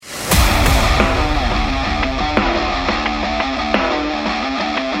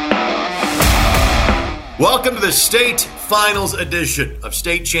Welcome to the state finals edition of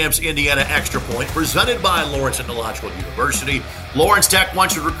State Champs Indiana Extra Point, presented by Lawrence Technological University. Lawrence Tech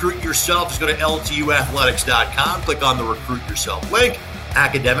wants you to recruit yourself. Just go to ltuathletics.com, click on the Recruit Yourself link.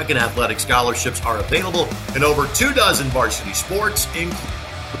 Academic and athletic scholarships are available in over 24 varsity sports,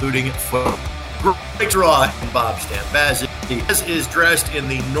 including football. Great draw in Bob Stambazzi. This is dressed in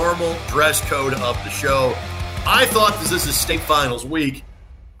the normal dress code of the show. I thought this is state finals week.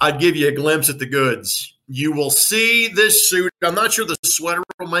 I'd give you a glimpse at the goods. You will see this suit. I'm not sure the sweater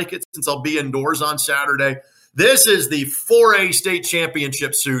will make it since I'll be indoors on Saturday. This is the 4A state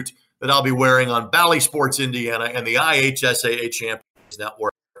championship suit that I'll be wearing on Bally Sports Indiana and the IHSAA Champions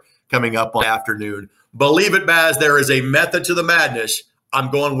Network coming up on afternoon. Believe it, Baz, there is a method to the madness. I'm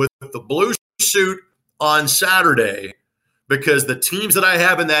going with the blue suit on Saturday because the teams that I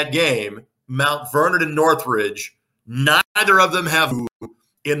have in that game, Mount Vernon and Northridge, neither of them have blue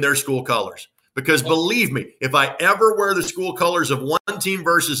in their school colors. Because believe me, if I ever wear the school colors of one team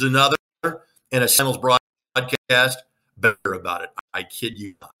versus another in a finals broadcast, better about it. I kid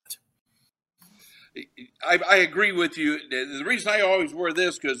you not. I agree with you. The reason I always wear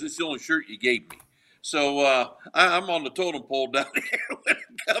this because it's the only shirt you gave me. So I'm on the totem pole down here when it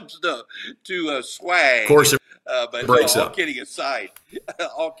comes to swag. Of course, but breaks all up. kidding aside,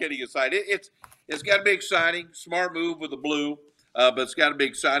 it's got to be exciting. Smart move with the blue. But it's got to be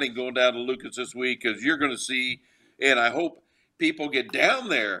exciting going down to Lucas this week because you're going to see, and I hope people get down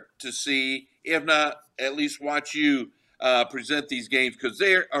there to see, if not, at least watch you present these games because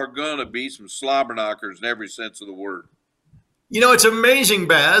there are going to be some slobber knockers in every sense of the word. You know, it's amazing,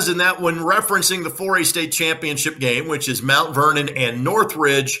 Baz, in that when referencing the 4A state championship game, which is Mount Vernon and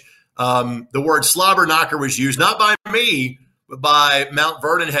Northridge, the word slobber knocker was used, not by me, but by Mount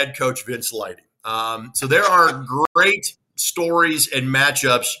Vernon head coach Vince Lighty. So there are great stories and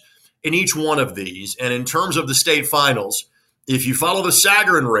matchups in each one of these. And in terms of the state finals, if you follow the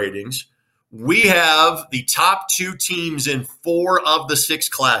Sagarin ratings, we have the top two teams in 4 of the 6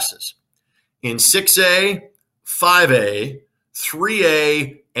 classes. In 6A, 5A,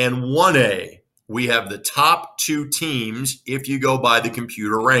 3A, and 1A, we have the top 2 teams if you go by the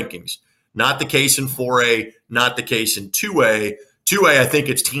computer rankings. Not the case in 4A, not the case in 2A. 2A, I think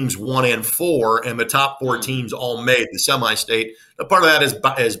it's teams 1 and 4, and the top 4 teams all made the semi-state. Now, part of that is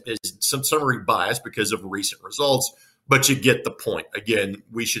some summary bias because of recent results, but you get the point. Again,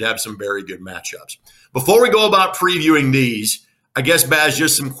 we should have some very good matchups. Before we go about previewing these, I guess, Baz,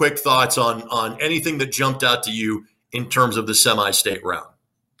 just some quick thoughts on anything that jumped out to you in terms of the semi-state round.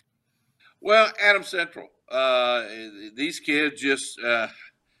 Well, Adams Central, these kids just,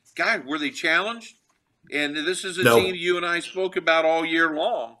 God, were they challenged? And this is a team you and I spoke about all year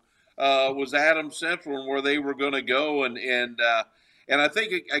long, was Adams Central and where they were going to go. And I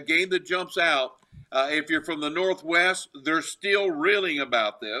think a game that jumps out, if you're from the Northwest, they're still reeling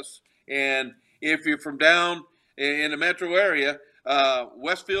about this. And if you're from down in the metro area,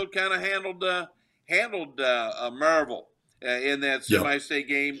 Westfield kind of handled Maryville in that semi-state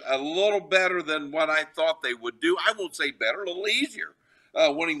game a little better than what I thought they would do. I won't say better, a little easier,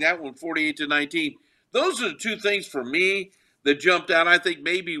 winning that one 48-19. Those are the 2 things for me that jumped out. I think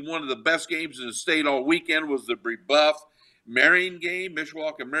maybe one of the best games in the state all weekend was the Brebeuf Marion game,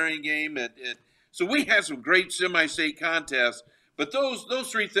 Mishawaka Marion game. So we had some great semi-state contests, but those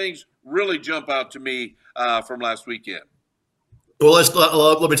 3 things really jump out to me from last weekend. Well,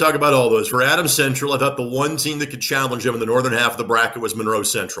 let me talk about all those. For Adams Central, I thought the one team that could challenge them in the northern half of the bracket was Monroe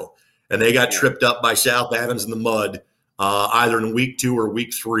Central, and they got tripped up by South Adams in the mud either in week 2 or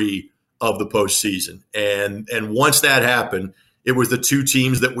week 3 of the postseason. And once that happened, it was the 2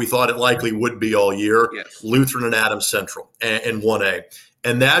 teams that we thought it likely would be all year, Lutheran and Adams Central and 1A.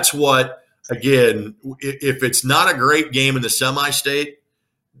 And that's what, again, if it's not a great game in the semi-state,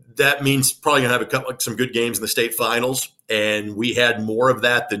 that means probably going to have some good games in the state finals. And we had more of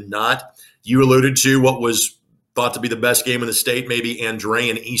that than not. You alluded to what was thought to be the best game in the state. Maybe Andre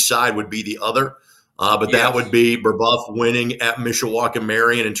and East Side would be the other. But that would be Brebeuf winning at Mishawaka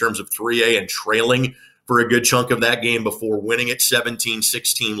Marion in terms of 3A and trailing for a good chunk of that game before winning it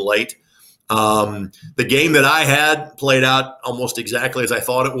 17-16 late. The game that I had played out almost exactly as I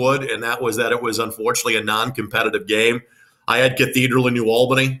thought it would, and that was unfortunately a non-competitive game. I had Cathedral in New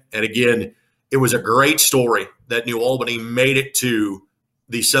Albany, and again, it was a great story that New Albany made it to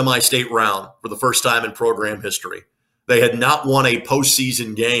the semi-state round for the first time in program history. They had not won a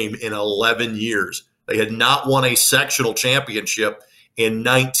postseason game in 11 years. They had not won a sectional championship in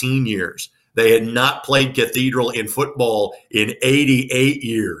 19 years. They had not played Cathedral in football in 88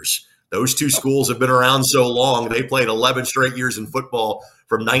 years. Those 2 schools have been around so long. They played 11 straight years in football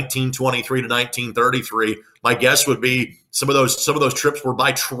from 1923 to 1933. My guess would be some of those trips were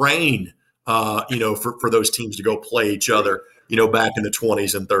by train, for those teams to go play each other, back in the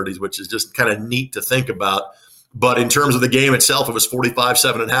 20s and 30s, which is just kind of neat to think about. But in terms of the game itself, it was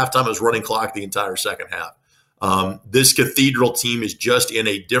 45-7 at halftime. It was running clock the entire second half. This Cathedral team is just in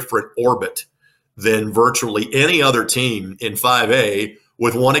a different orbit than virtually any other team in 5A,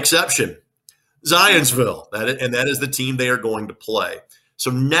 with one exception, Zionsville. That is the team they are going to play. So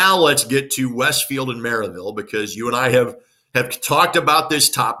now let's get to Westfield and Maryville, because you and I have talked about this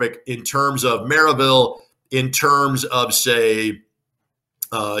topic in terms of Maryville, in terms of, say,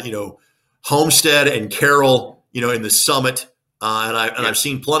 Homestead and Carroll, in the Summit. I've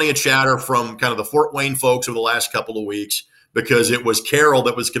seen plenty of chatter from kind of the Fort Wayne folks over the last couple of weeks, because it was Carroll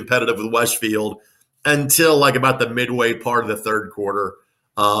that was competitive with Westfield until like about the midway part of the third quarter.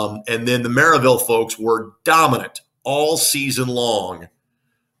 And then the Maryville folks were dominant all season long.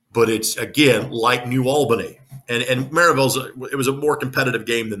 But it's, again, like New Albany. And Maryville's it was a more competitive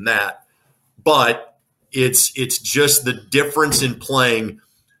game than that. But it's just the difference in playing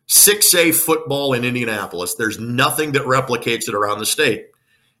 6A football in Indianapolis. There's nothing that replicates it around the state.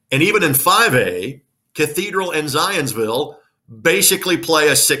 And even in 5A, Cathedral and Zionsville basically play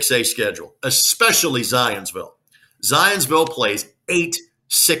a 6A schedule, especially Zionsville. Zionsville plays 8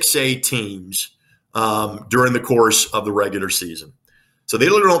 6A teams during the course of the regular season. So they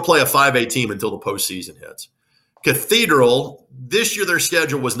literally don't play a 5A team until the postseason hits. Cathedral, this year their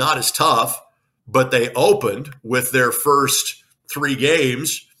schedule was not as tough, but they opened with their first 3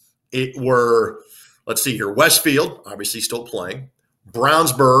 games. It were, let's see here, Westfield, obviously still playing,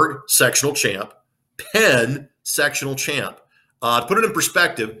 Brownsburg, sectional champ, Penn, sectional champ. To put it in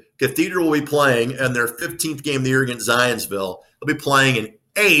perspective, Cathedral will be playing in their 15th game of the year against Zionsville. They'll be playing an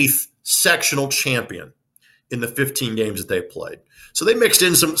 8th sectional champion in the 15 games that they played. So they mixed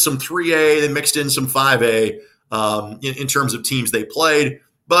in some 3A, they mixed in some 5A in terms of teams they played.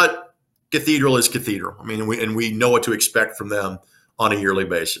 But Cathedral is Cathedral. I mean, we know what to expect from them on a yearly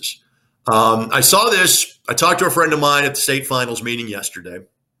basis. I saw this. I talked to a friend of mine at the state finals meeting yesterday,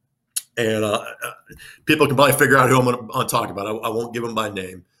 and people can probably figure out who I'm going to talk about. I won't give him by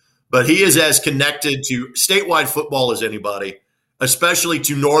name, but he is as connected to statewide football as anybody, especially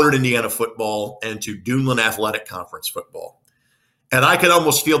to Northern Indiana football and to Duneland Athletic Conference football. And I could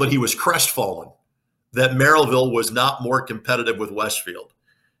almost feel that he was crestfallen that Maryville was not more competitive with Westfield.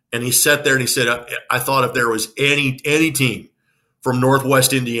 And he sat there and he said, I thought if there was any team from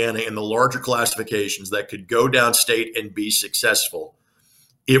Northwest Indiana in the larger classifications that could go downstate and be successful,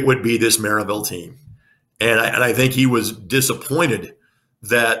 it would be this Maryville team. And I think he was disappointed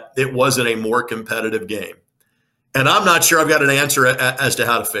that it wasn't a more competitive game. And I'm not sure I've got an answer as to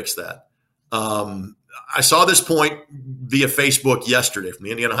how to fix that. I saw this point via Facebook yesterday from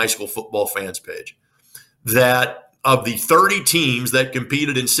the Indiana High School Football Fans page, that of the 30 teams that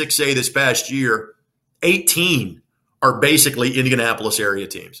competed in 6A this past year, 18 are basically Indianapolis area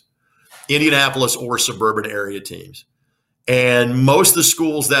teams, Indianapolis or suburban area teams. And most of the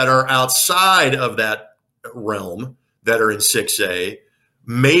schools that are outside of that realm that are in 6A,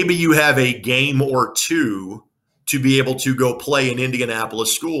 maybe you have a game or two to be able to go play an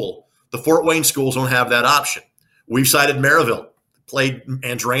Indianapolis school. The Fort Wayne schools don't have that option. We've cited Maryville, played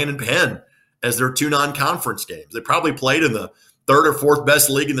Andrean and Penn as their 2 non-conference games. They probably played in the 3rd or 4th best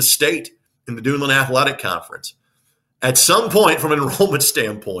league in the state in the Duneland Athletic Conference. At some point, from an enrollment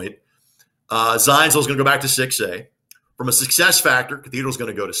standpoint, Zionsville is going to go back to 6A. From a success factor, Cathedral is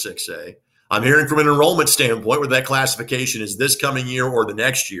going to go to 6A. I'm hearing from an enrollment standpoint, whether that classification is this coming year or the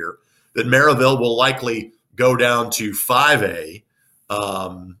next year, that Maryville will likely go down to 5A.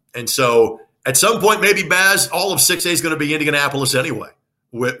 And so at some point, maybe, Baz, all of 6A is going to be Indianapolis anyway,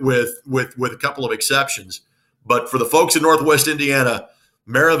 with a couple of exceptions. But for the folks in Northwest Indiana,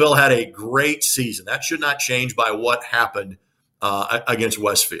 Maryville had a great season. That should not change by what happened against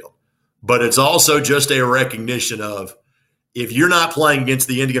Westfield. But it's also just a recognition of, if you're not playing against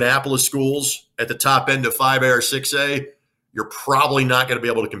the Indianapolis schools at the top end of 5A or 6A, you're probably not going to be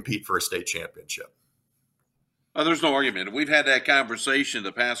able to compete for a state championship. There's no argument. We've had that conversation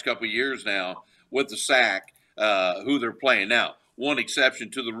the past couple of years now with the SAC, who they're playing. Now, one exception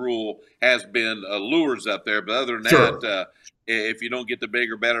to the rule has been Lures up there, but other than that, if you don't get the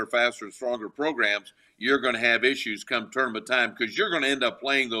bigger, better, faster, stronger programs, you're going to have issues come tournament time, because you're going to end up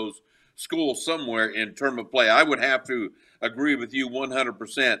playing those schools somewhere in tournament play. I would have to agree with you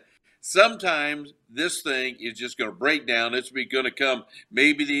 100%. Sometimes this thing is just going to break down. It's going to come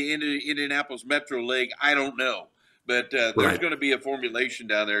maybe the Indianapolis Metro League. I don't know. But there's going to be a formulation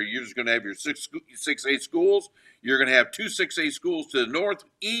down there. You're just going to have your 6A schools. You're going to have 2 6A schools to the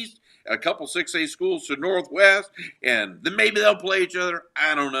northeast, a couple 6A schools to the northwest, and then maybe they'll play each other.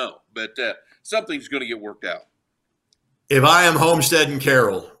 I don't know, but something's going to get worked out. If I am Homestead and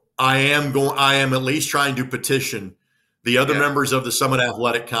Carroll, I am at least trying to petition the other members of the Summit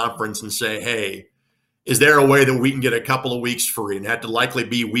Athletic Conference and say, hey, is there a way that we can get a couple of weeks free, and have to likely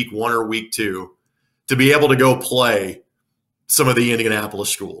be week 1 or week 2, to be able to go play some of the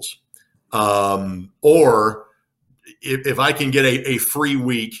Indianapolis schools? Or if I can get a free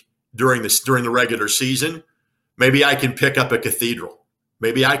week during the regular season, maybe I can pick up a Cathedral.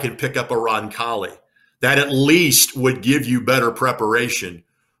 Maybe I can pick up a Roncalli. That at least would give you better preparation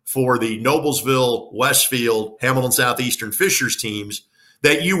for the Noblesville, Westfield, Hamilton Southeastern Fishers teams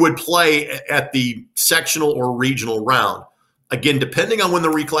that you would play at the sectional or regional round. Again, depending on when the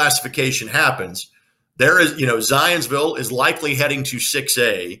reclassification happens, there is, Zionsville is likely heading to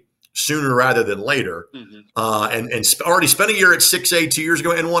 6A sooner rather than later, and already spent a year at 6A 2 years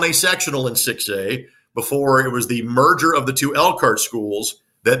ago and won a sectional in 6A before it was the merger of the 2 Elkhart schools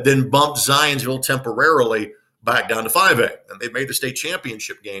that then bumped Zionsville temporarily back down to 5A. And they've made the state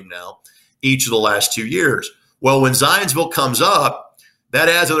championship game now each of the last 2 years. Well, when Zionsville comes up, that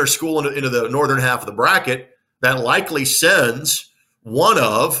adds another school into the northern half of the bracket that likely sends one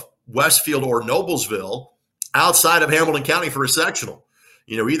of Westfield or Noblesville outside of Hamilton County for a sectional.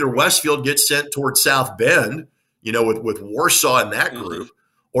 Either Westfield gets sent towards South Bend, with Warsaw in that group,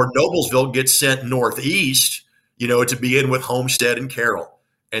 or Noblesville gets sent northeast, to be in with Homestead and Carroll.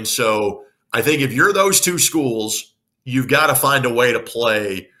 And so I think if you're those 2 schools, you've got to find a way to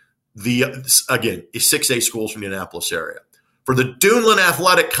play the 6A schools from the Indianapolis area. For the Duneland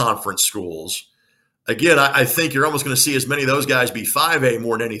Athletic Conference schools, again, I think you're almost going to see as many of those guys be 5A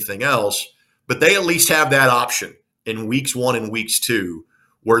more than anything else, but they at least have that option in weeks 1 and weeks 2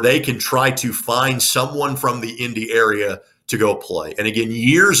 where they can try to find someone from the Indy area to go play. And again,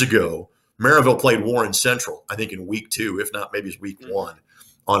 years ago, Maryville played Warren Central, I think in week 2, if not maybe it's week 1,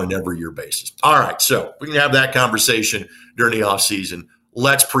 on an every year basis. All right, so we can have that conversation during the offseason.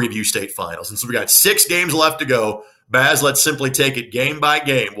 Let's preview state finals. And so we got 6 games left to go. Baz, let's simply take it game by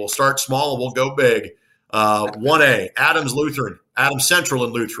game. We'll start small and we'll go big. 1A, Adams Central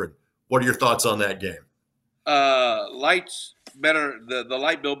and Lutheran. What are your thoughts on that game? Lights better. The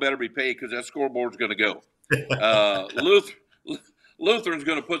light bill better be paid because that scoreboard's going to go. Lutheran's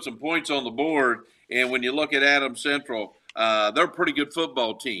going to put some points on the board. And when you look at Adams Central, they're a pretty good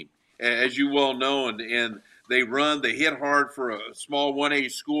football team, as you well know. And they hit hard for a small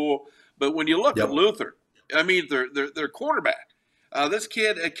 1A school. But when you look at Lutheran, I mean, their quarterback, this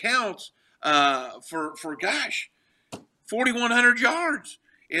kid accounts for 4,100 yards.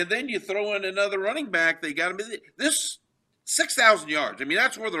 And then you throw in another running back. They got him this 6,000 yards. I mean,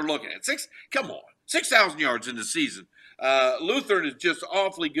 that's where they're looking at. 6,000 yards in the season. Lutheran is just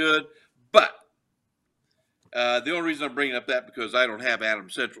awfully good. But the only reason I'm bringing up that because I don't have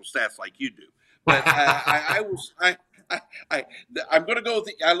Adams Central stats like you do. But I'm going to go with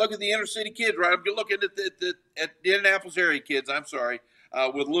I look at the inner city kids, right? I'm looking at the Indianapolis area kids. I'm sorry,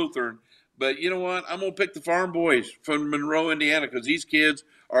 with Lutheran. But you know what? I'm going to pick the farm boys from Monroe, Indiana, because these kids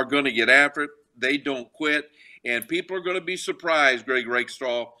are going to get after it. They don't quit. And people are going to be surprised, Greg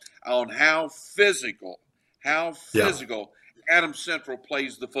Rakestraw, on how physical Adams Central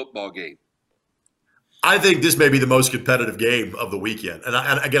plays the football game. I think this may be the most competitive game of the weekend.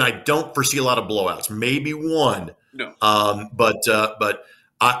 And again, I don't foresee a lot of blowouts. Maybe one. No. But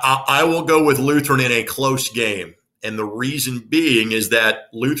I will go with Lutheran in a close game. And the reason being is that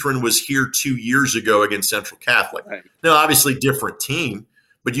Lutheran was here 2 years ago against Central Catholic. Right. Now, obviously different team,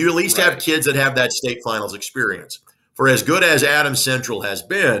 but you at least have kids that have that state finals experience. For as good as Adams Central has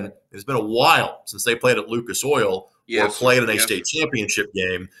been, it's been a while since they played at Lucas Oil or played in a state championship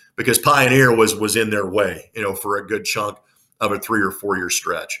game because Pioneer was in their way, for a good chunk of a 3 or 4 year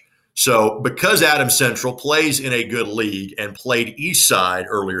stretch. So because Adams Central plays in a good league and played Eastside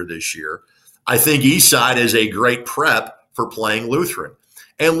earlier this year, I think Eastside is a great prep for playing Lutheran.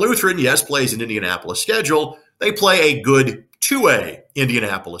 And Lutheran, yes, plays an Indianapolis schedule. They play a good 2A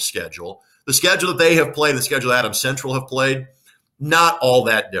Indianapolis schedule. The schedule that they have played, the schedule Adams Central have played, not all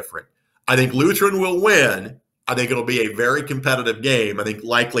that different. I think Lutheran will win. I think it'll be a very competitive game. I think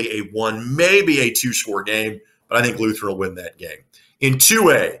likely a 1, maybe a 2-score game, but I think Lutheran will win that game. In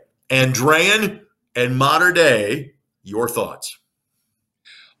 2A, Andrean and Mater Dei, your thoughts?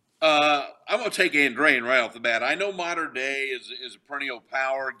 I'm going to take Andrean right off the bat. I know Mater Dei is a perennial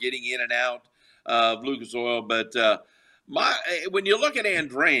power getting in and out of Lucas Oil, but when you look at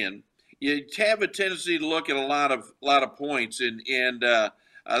Andrean, you have a tendency to look at a lot of points, and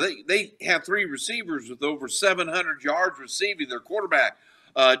they have three receivers with over 700 yards receiving. Their quarterback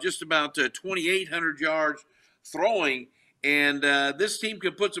just about 2,800 yards throwing, and this team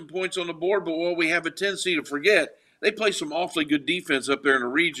can put some points on the board. But what we have a tendency to forget, they play some awfully good defense up there in the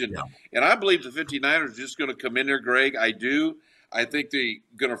region, and I believe the 59ers are just going to come in there, Greg. I do. I think they're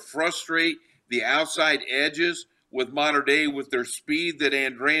going to frustrate the outside edges with Mater Dei with their speed that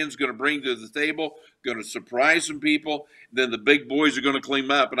Andrean's going to bring to the table, going to surprise some people. Then the big boys are going to clean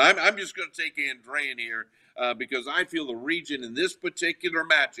up. And I'm just going to take Andrean here because I feel the region in this particular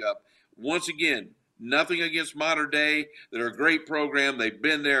matchup, once again, nothing against Mater Dei. They're a great program. They've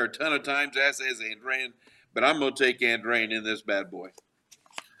been there a ton of times, as has Andrean. But I'm going to take Andrean in this bad boy.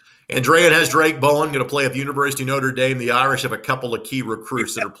 Andrean has Drake Bowen going to play at the University of Notre Dame. The Irish have a couple of key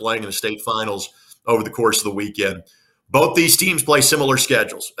recruits that are playing in the state finals over the course of the weekend. Both these teams play similar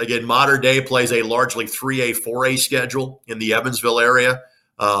schedules. Again, Mater Dei plays a largely 3A, 4A schedule in the Evansville area.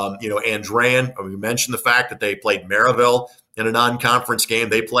 Andrean, we mentioned the fact that they played Maryville in a non-conference game.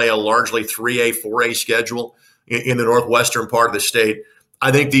 They play a largely 3A, 4A schedule in the northwestern part of the state.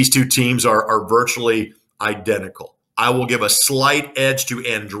 I think these two teams are virtually identical. I will give a slight edge to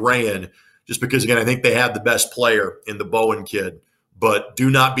Andrean just because, again, I think they have the best player in the Bowen kid. But do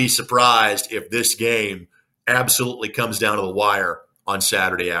not be surprised if this game absolutely comes down to the wire on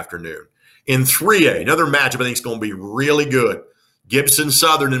Saturday afternoon. In 3A, another matchup I think is going to be really good. Gibson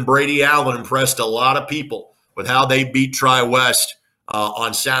Southern and Brady Allen impressed a lot of people with how they beat Tri-West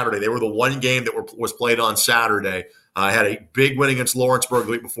on Saturday. They were the one game that was played on Saturday. Had a big win against Lawrenceburg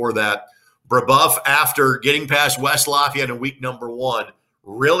the week before that. Brebeuf, after getting past West Lafayette in week number 1,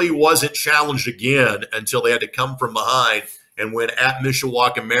 really wasn't challenged again until they had to come from behind and win at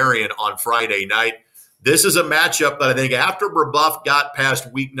Mishawaka Marion on Friday night. This is a matchup that I think after Brebeuf got past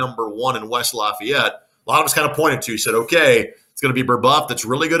week number 1 in West Lafayette, a lot of us kind of pointed to, said, okay, it's going to be Brebeuf that's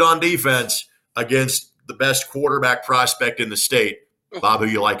really good on defense against the best quarterback prospect in the state. Bob, who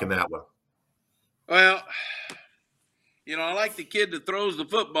you like in that one? Well, I like the kid that throws the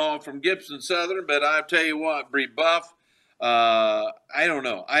football from Gibson Southern, but I'll tell you what, Brebeuf, I don't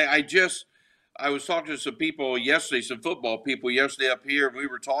know. I was talking to some people yesterday, some football people yesterday up here, and we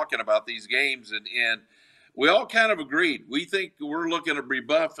were talking about these games, and we all kind of agreed. We think we're looking at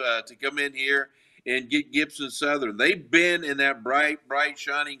Brebeuf to come in here and get Gibson Southern. They've been in that bright,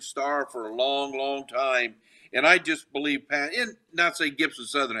 shining star for a long, long time, and I just believe, and not say Gibson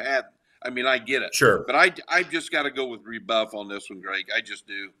Southern hadn't. I mean, I get it. Sure. But I just got to go with Brebeuf on this one, Greg. I just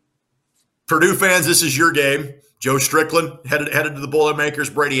do. Purdue fans, this is your game. Joe Strickland headed to the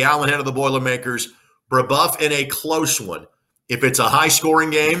Boilermakers. Brady Allen headed to the Boilermakers. Brebeuf in a close one. If it's a high-scoring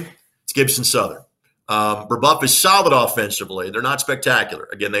game, it's Gibson Southern. Brebeuf is solid offensively. They're not spectacular.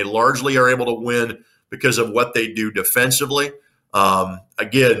 Again, they largely are able to win because of what they do defensively.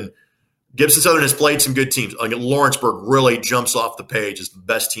 Again, Gibson Southern has played some good teams. Lawrenceburg really jumps off the page as the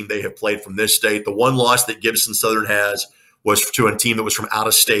best team they have played from this state. The one loss that Gibson Southern has was to a team that was from out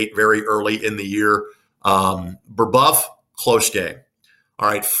of state very early in the year. Brebeuf, close game. All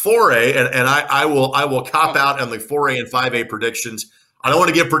right, 4A, and I will cop out on the 4A and 5A predictions. I don't want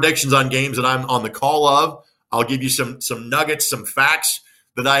to give predictions on games that I'm on the call of. I'll give you some nuggets, some facts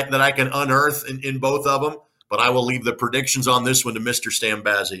that I can unearth in both of them, but I will leave the predictions on this one to Mr.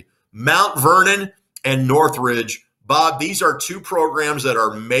 Stambazzi. Mount Vernon and Northridge. Bob, these are two programs that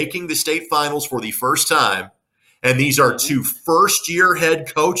are making the state finals for the first time, and these are two first-year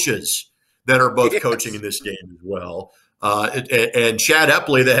head coaches that are both coaching in this game as well. And Chad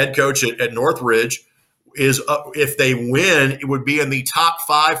Epley, the head coach at Northridge, is if they win, it would be in the top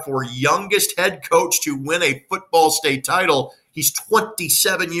 5 for youngest head coach to win a football state title. He's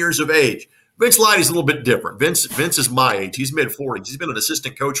 27 years of age. Vince Leidy's a little bit different. Vince is my age. He's mid-40s. He's been an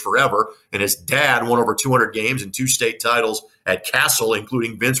assistant coach forever, and his dad won over 200 games and 2 state titles at Castle,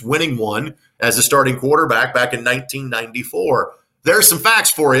 including Vince winning one as a starting quarterback back in 1994. There's some facts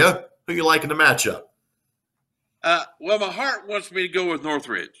for you. Who you like in the matchup? Well, my heart wants me to go with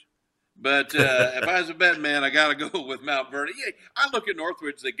Northridge. But if I was a betting man, I got to go with Mount Vernon. Yeah, I look at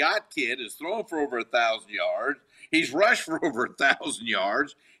Northridge. The God kid is throwing for over 1,000 yards. He's rushed for over 1,000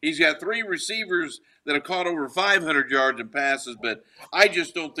 yards. He's got 3 receivers that have caught over 500 yards in passes. But I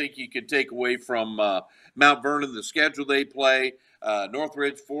just don't think you can take away from Mount Vernon the schedule they play.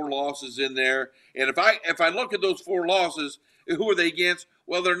 Northridge, 4 losses in there. And if I look at those 4 losses, who are they against?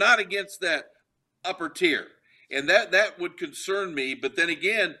 Well, they're not against that upper tier. And that would concern me. But then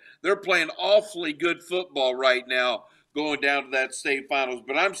again, they're playing awfully good football right now going down to that state finals.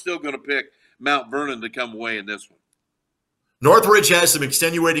 But I'm still going to pick Mount Vernon to come away in this one. Northridge has some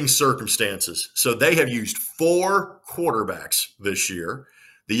extenuating circumstances, so they have used 4 quarterbacks this year.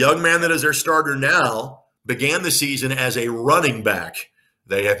 The young man that is their starter now began the season as a running back.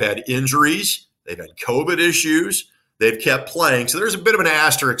 They have had injuries. They've had COVID issues. They've kept playing. So there's a bit of an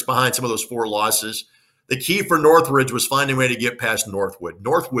asterisk behind some of those 4 losses. The key for Northridge was finding a way to get past Northwood.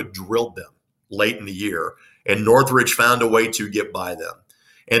 Northwood drilled them late in the year, and Northridge found a way to get by them.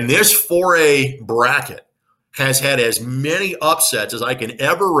 And this 4A bracket has had as many upsets as I can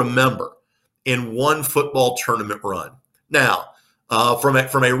ever remember in one football tournament run. Now, from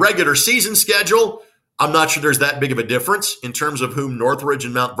a regular season schedule, I'm not sure there's that big of a difference in terms of whom Northridge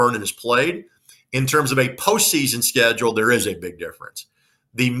and Mount Vernon has played. In terms of a postseason schedule, there is a big difference.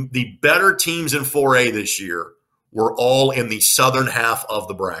 The better teams in 4A this year were all in the southern half of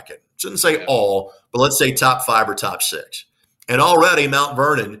the bracket. Shouldn't say all, but let's say top 5 or top 6. And already Mount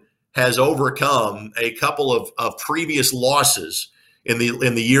Vernon has overcome a couple of previous losses in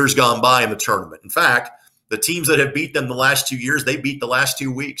the years gone by in the tournament. In fact, the teams that have beat them the last 2 years, they beat the last 2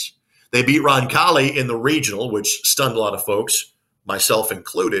 weeks. They beat Roncalli in the regional, which stunned a lot of folks, myself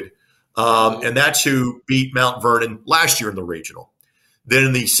included. And that's who beat Mount Vernon last year in the regional. Then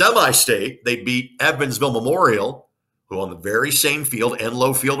in the semi-state, they beat Evansville Memorial, who on the very same field,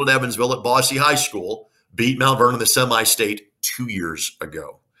 Enloe Field at Evansville at Bosse High School, beat Mount Vernon in the semi-state 2 years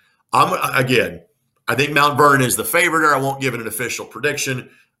ago. I think Mount Vernon is the favorite. I won't give it an official prediction.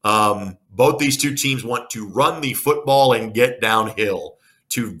 Both these 2 teams want to run the football and get downhill.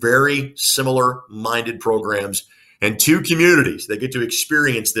 2 very similar-minded programs and 2 communities. They get to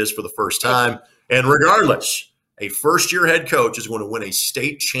experience this for the first time. And regardless, a first-year head coach is going to win a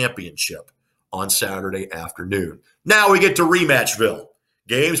state championship on Saturday afternoon. Now we get to Rematchville,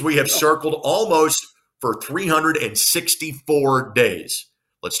 games we have circled almost for 364 days.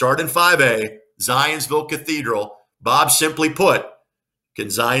 Let's start in 5A, Zionsville Cathedral. Bob, simply put, can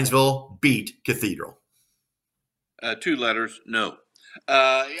Zionsville beat Cathedral? 2 letters, no.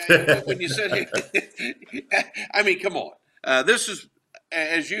 When you said, I mean, come on. This is,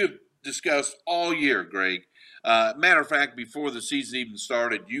 as you've discussed all year, Greg. Matter of fact, before the season even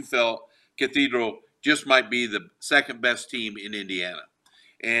started, you felt Cathedral just might be the second best team in Indiana.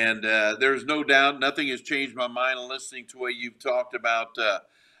 And there's no doubt, nothing has changed my mind in listening to what you've talked about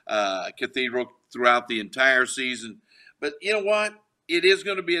Cathedral throughout the entire season. But you know what? It is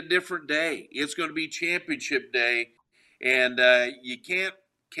going to be a different day. It's going to be championship day. And you can't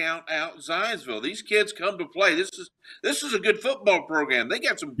count out Zionsville. These kids come to play. This is a good football program. They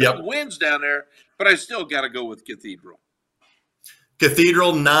got some big wins down there, but I still got to go with Cathedral.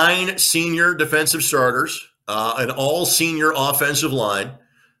 Cathedral, 9 senior defensive starters, an all-senior offensive line.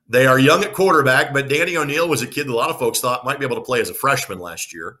 They are young at quarterback, but Danny O'Neill was a kid that a lot of folks thought might be able to play as a freshman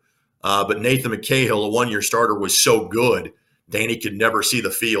last year. But Nathan McCahill, a one-year starter, was so good, Danny could never see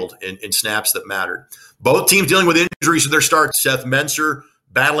the field in snaps that mattered. Both teams dealing with injuries at their start. Seth Menser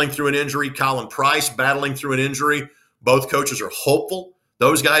battling through an injury. Colin Price battling through an injury. Both coaches are hopeful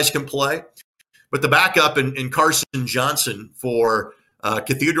those guys can play. But the backup in Carson Johnson for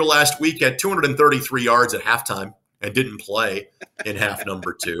Cathedral last week had 233 yards at halftime and didn't play in half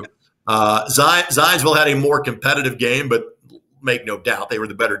number 2. Zionsville had a more competitive game, but make no doubt they were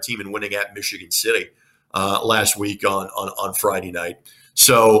the better team in winning at Michigan City last week on Friday night.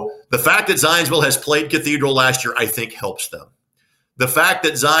 So the fact that Zionsville has played Cathedral last year, I think, helps them. The fact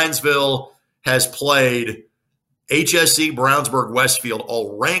that Zionsville has played HSE, Brownsburg, Westfield,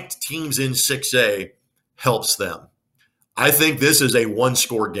 all ranked teams in 6A, helps them. I think this is a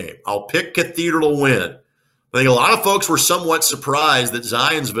one-score game. I'll pick Cathedral to win. I think a lot of folks were somewhat surprised that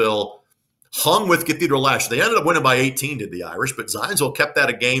Zionsville hung with Cathedral last year. They ended up winning by 18, did the Irish, but Zionsville kept that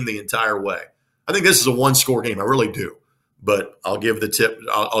a game the entire way. I think this is a one-score game. I really do. But I'll give the tip.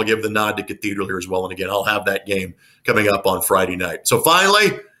 I'll give the nod to Cathedral here as well. And again, I'll have that game coming up on Friday night. So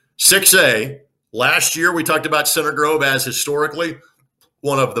finally, 6A. Last year, we talked about Center Grove as historically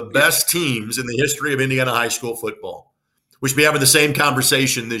one of the best teams in the history of Indiana high school football. We should be having the same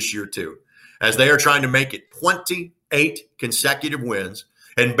conversation this year, too, as they are trying to make it 28 consecutive wins.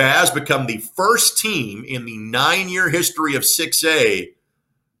 And Baz become the first team in the 9-year history of 6A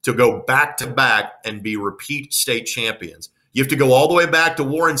to go back-to-back and be repeat state champions. You have to go all the way back to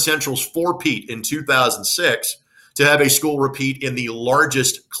Warren Central's four-peat in 2006 to have a school repeat in the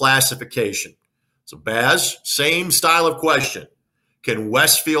largest classification. So, Baz, same style of question. Can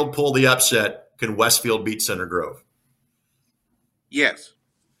Westfield pull the upset? Can Westfield beat Center Grove? Yes.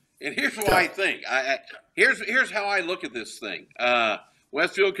 And here's what I think. Here's how I look at this thing.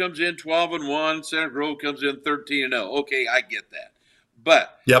 Westfield comes in 12-1. Center Grove comes in 13-0. Okay, I get that.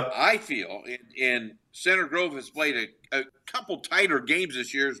 But I feel, and Center Grove has played a couple tighter games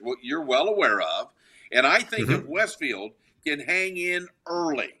this year, is what you're well aware of. And I think if Westfield can hang in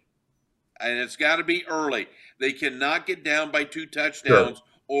early, and it's got to be early, they cannot get down by 2 touchdowns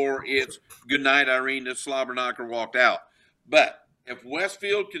or it's good night, Irene, the slobber knocker walked out. But if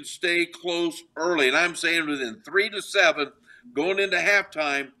Westfield can stay close early, and I'm saying within 3 to 7, going into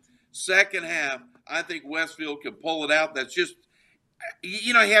halftime, second half, I think Westfield can pull it out. That's just,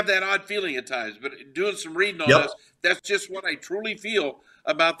 I have that odd feeling at times, but doing some reading on this, that's just what I truly feel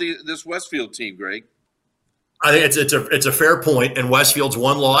about this Westfield team, Greg. I think it's a fair point. And Westfield's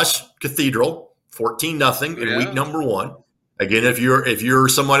one loss, Cathedral, 14-0 in week number 1. Again, if you're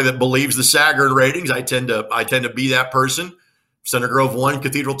somebody that believes the Sagard ratings, I tend to be that person. Center Grove 1,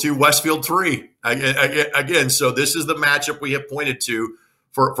 Cathedral 2, Westfield 3. Again, so this is the matchup we have pointed to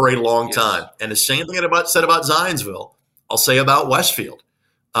for a long time. And the same thing said about Zionsville, I'll say about Westfield.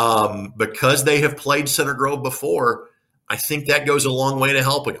 Because they have played Center Grove before, I think that goes a long way to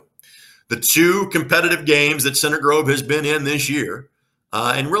helping them. The 2 competitive games that Center Grove has been in this year,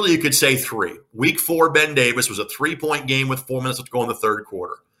 and really you could say 3. Week 4, Ben Davis was a 3-point game with 4 minutes to go in the third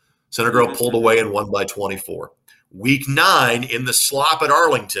quarter. Center Grove pulled away and won by 24. Week 9, in the slop at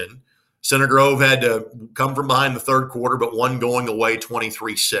Arlington, Center Grove had to come from behind the third quarter, but won going away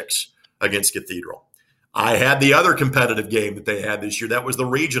 23-6 against Cathedral. I had the other competitive game that they had this year. That was the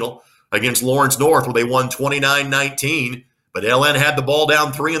regional against Lawrence North, where they won 29-19, but LN had the ball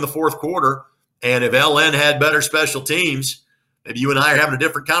down 3 in the fourth quarter. And if LN had better special teams, maybe you and I are having a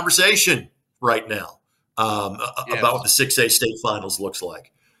different conversation right now about what the 6A state finals looks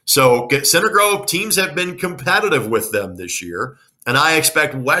like. So Center Grove teams have been competitive with them this year, and I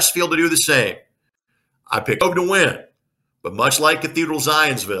expect Westfield to do the same. I picked Grove to win, but much like Cathedral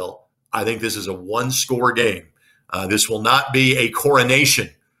Zionsville, I think this is a 1-score game. This will not be a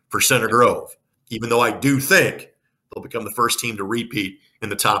coronation for Center Grove, even though I do think they'll become the first team to repeat in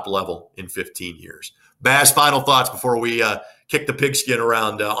the top level in 15 years. Baz, final thoughts before we kick the pigskin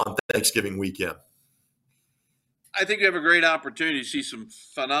around on Thanksgiving weekend. I think we have a great opportunity to see some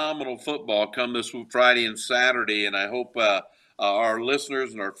phenomenal football come this Friday and Saturday, and I hope our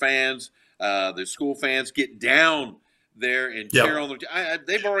listeners and our fans, the school fans, get down there and cheer on them.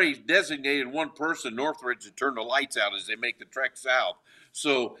 They've already designated one person, Northridge, to turn the lights out as they make the trek south.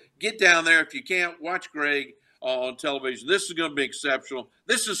 So get down there. If you can't, watch Greg on television. This is going to be exceptional.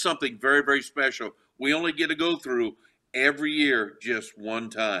 This is something very, very special. We only get to go through every year just one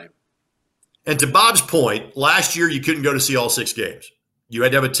time. And to Bob's point, last year you couldn't go to see all 6 games. You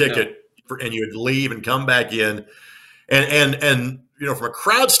had to have a ticket, and you had to leave and come back in. And from a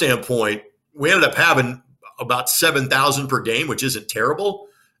crowd standpoint, we ended up having about 7,000 per game, which isn't terrible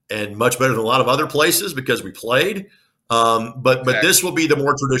and much better than a lot of other places because we played. But this will be the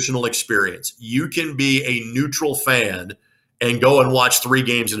more traditional experience. You can be a neutral fan and go and watch 3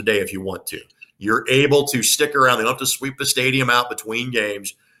 games in a day if you want to. You're able to stick around. They don't have to sweep the stadium out between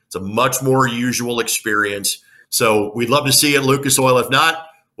games. It's a much more usual experience. So we'd love to see you at Lucas Oil. If not,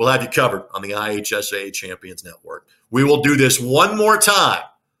 we'll have you covered on the IHSA Champions Network. We will do this one more time.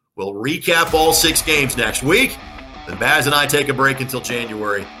 We'll recap all 6 games next week. Then Baz and I take a break until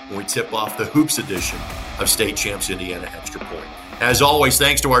January when we tip off the Hoops edition of State Champs Indiana Extra Point. As always,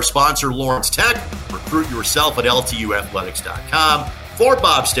 thanks to our sponsor, Lawrence Tech. Recruit yourself at LTUathletics.com. For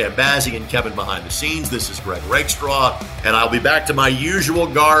Bob Stambazzi and Kevin behind the scenes, this is Greg Rakestraw, and I'll be back to my usual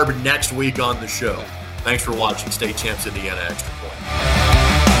garb next week on the show. Thanks for watching State Champs Indiana Extra.